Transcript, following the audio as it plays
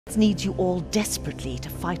needs you all desperately to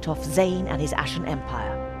fight off Zane and his Ashen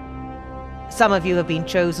Empire. Some of you have been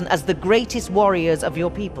chosen as the greatest warriors of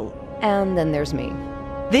your people. And then there's me.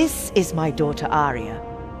 This is my daughter Arya.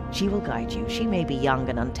 She will guide you. She may be young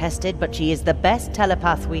and untested, but she is the best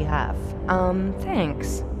telepath we have.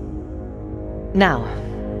 Thanks. Now,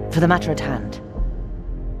 for the matter at hand.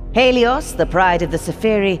 Helios, the pride of the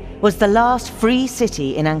Seferi, was the last free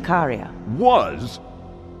city in Ankaria. Was?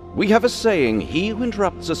 We have a saying, he who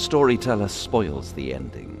interrupts a storyteller spoils the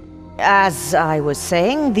ending. As I was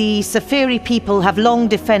saying, the Seferi people have long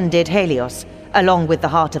defended Helios, along with the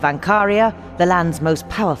heart of Ankaria, the land's most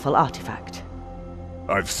powerful artifact.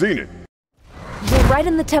 I've seen it. You're right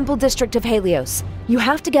in the temple district of Helios. You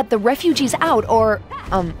have to get the refugees out or...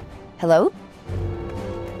 hello?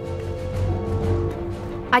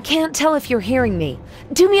 I can't tell if you're hearing me.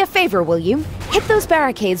 Do me a favor, will you? Hit those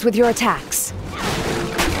barricades with your attacks.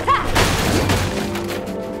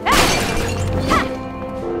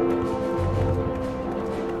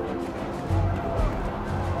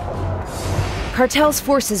 Cartel's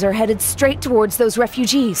forces are headed straight towards those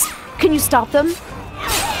refugees. Can you stop them?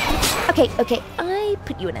 Okay, I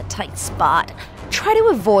put you in a tight spot. Try to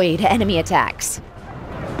avoid enemy attacks.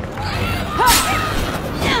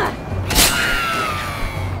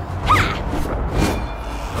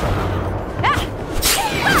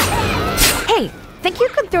 Hey, think you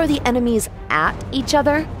could throw the enemies at each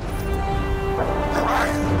other?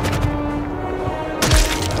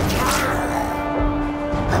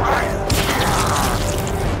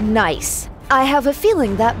 Nice. I have a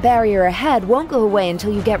feeling that barrier ahead won't go away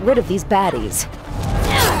until you get rid of these baddies.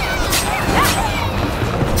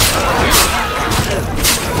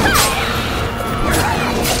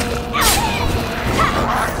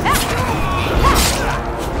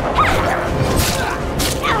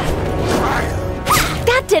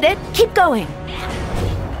 That did it! Keep going!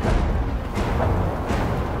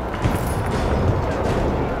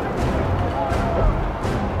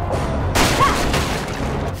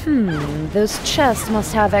 Those chests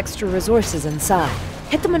must have extra resources inside.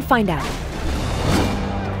 Hit them and find out.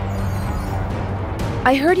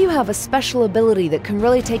 I heard you have a special ability that can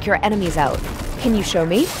really take your enemies out. Can you show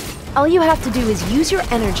me? All you have to do is use your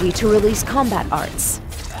energy to release combat arts.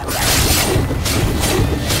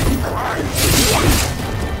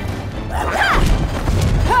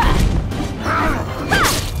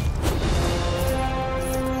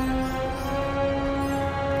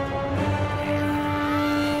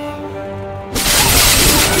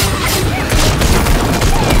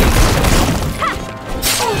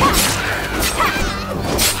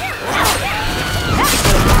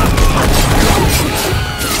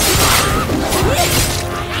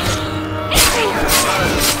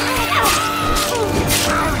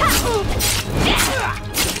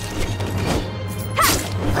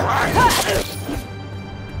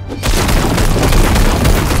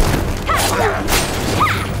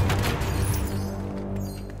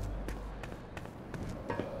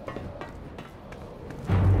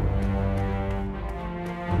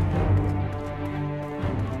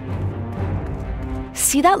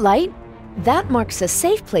 See that light? That marks a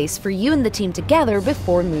safe place for you and the team to gather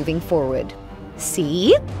before moving forward.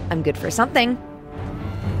 See? I'm good for something.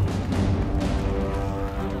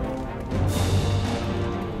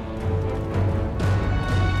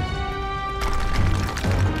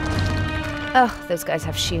 Ugh, those guys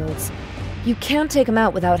have shields. You can't take them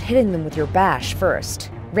out without hitting them with your bash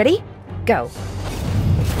first. Ready? Go.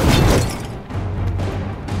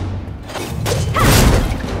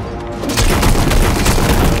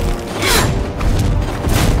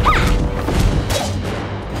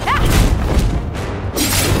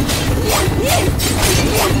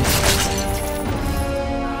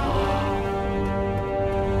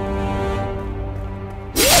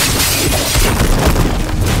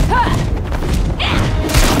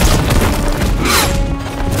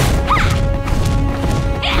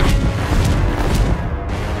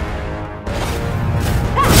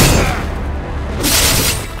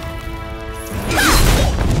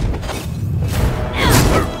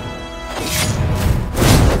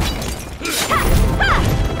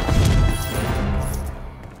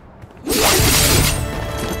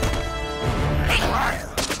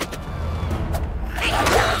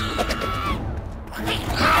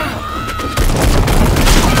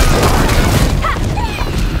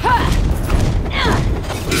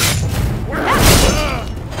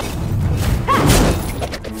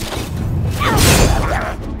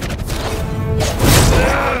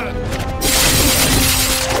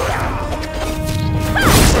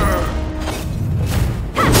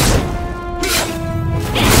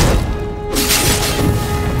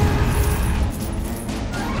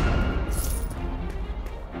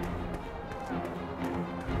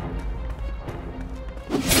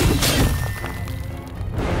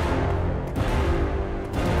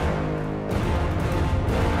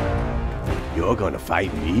 gonna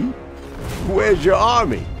fight me? Where's your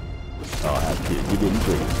army? Oh, I kid, you didn't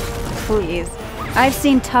bring it. Please. I've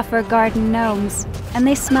seen tougher garden gnomes, and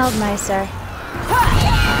they smelled nicer.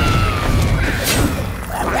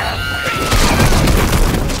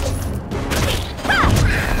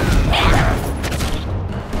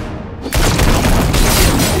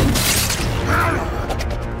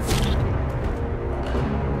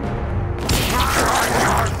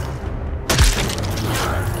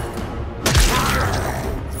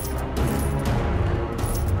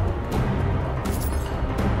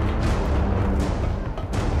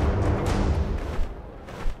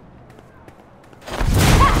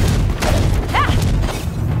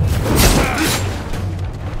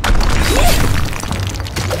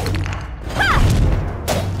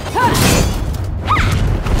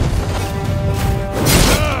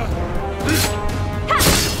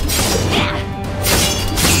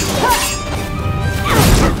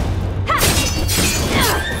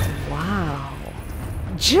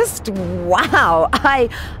 Just wow!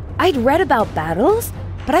 I'd read about battles,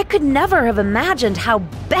 but I could never have imagined how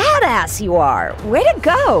badass you are! Way to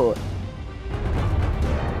go!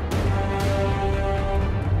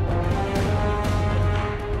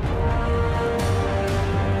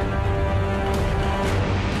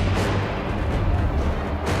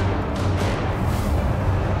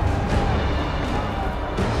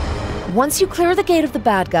 Once you clear the gate of the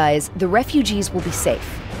bad guys, the refugees will be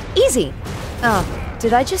safe. Easy! Oh,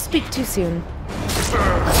 did I just speak too soon?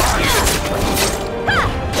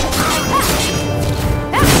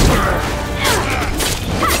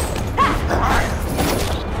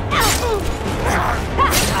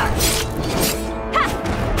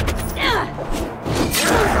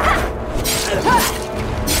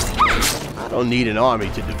 I don't need an army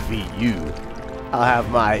to defeat you. I'll have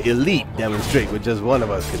my elite demonstrate what just one of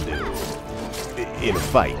us can do. In a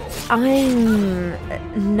fight. I'm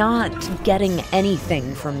not getting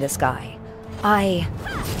anything from this guy.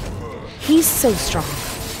 He's so strong.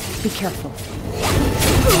 Be careful.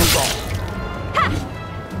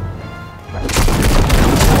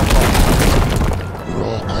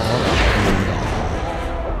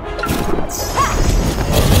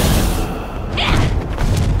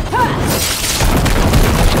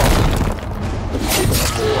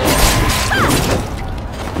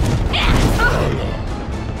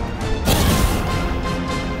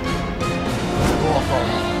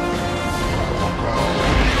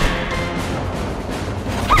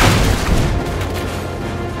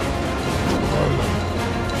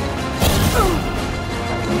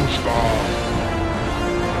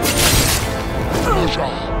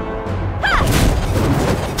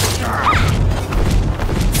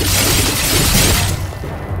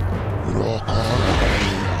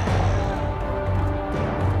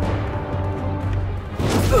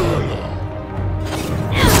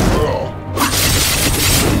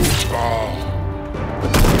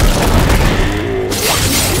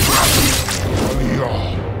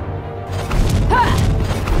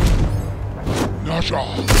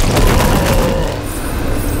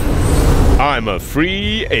 I'm a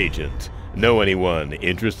free agent. Know anyone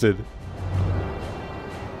interested?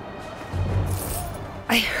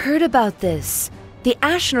 I heard about this. The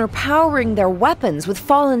Ashen are powering their weapons with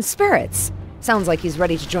fallen spirits. Sounds like he's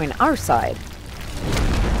ready to join our side.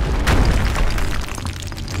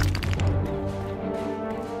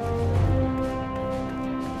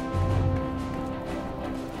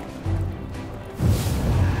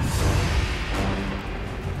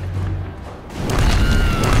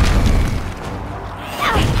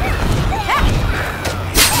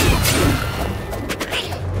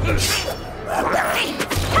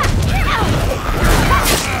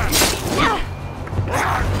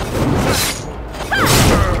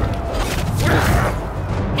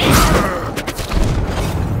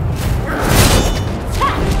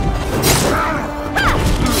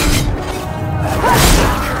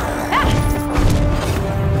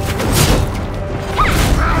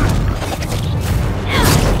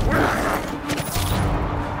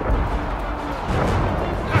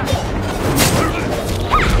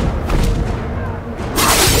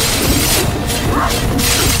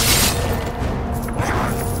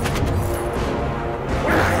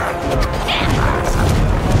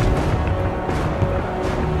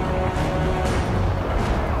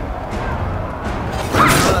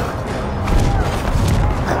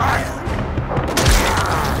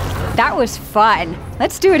 That was fun.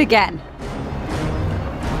 Let's do it again.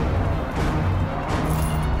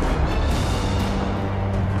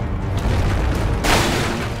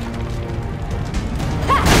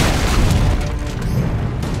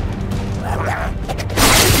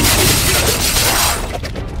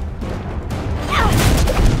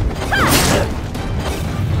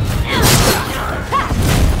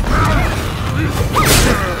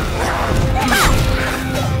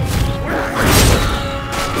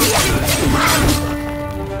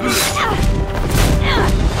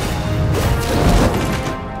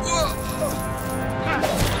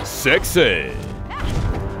 Sexy.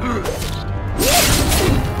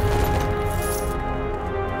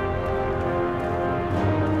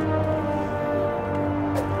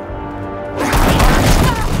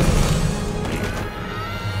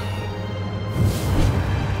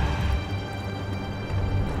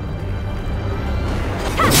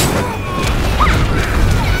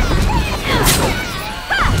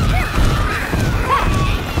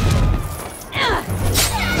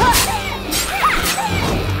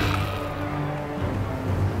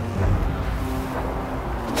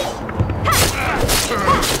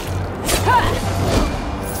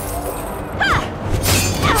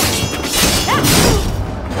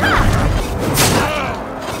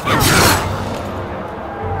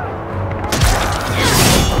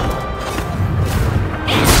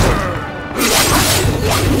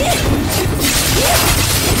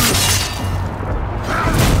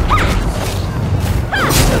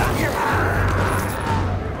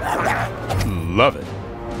 Love it.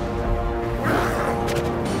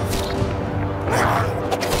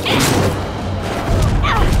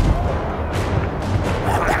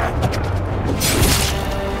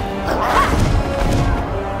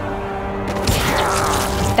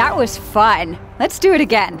 That was fun. Let's do it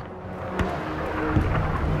again.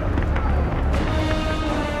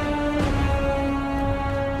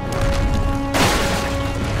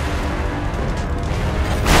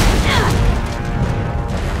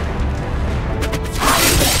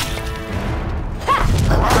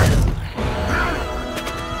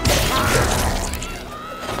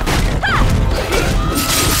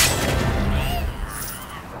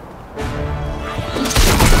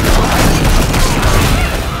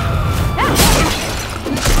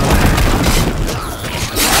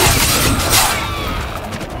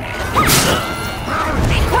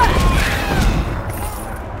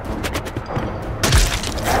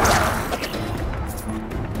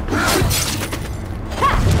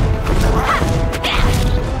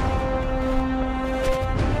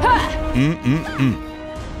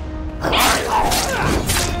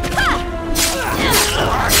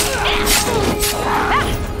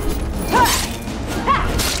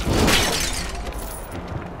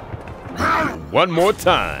 One more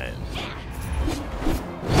time.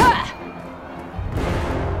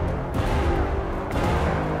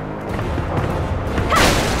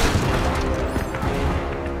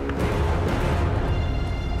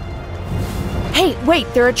 Hey,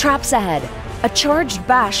 wait, there are traps ahead. A charged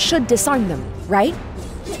bash should disarm them, right?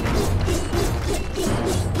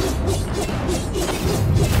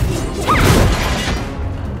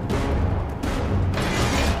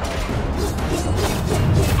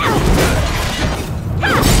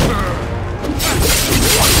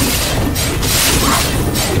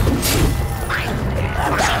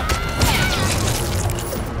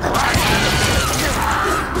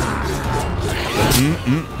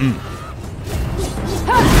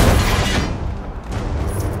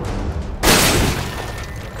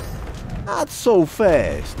 Not so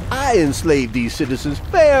fast. I enslaved these citizens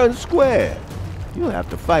fair and square. You'll have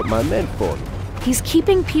to fight my men for me. He's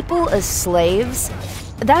keeping people as slaves?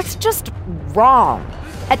 That's just wrong.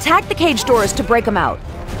 Attack the cage doors to break them out.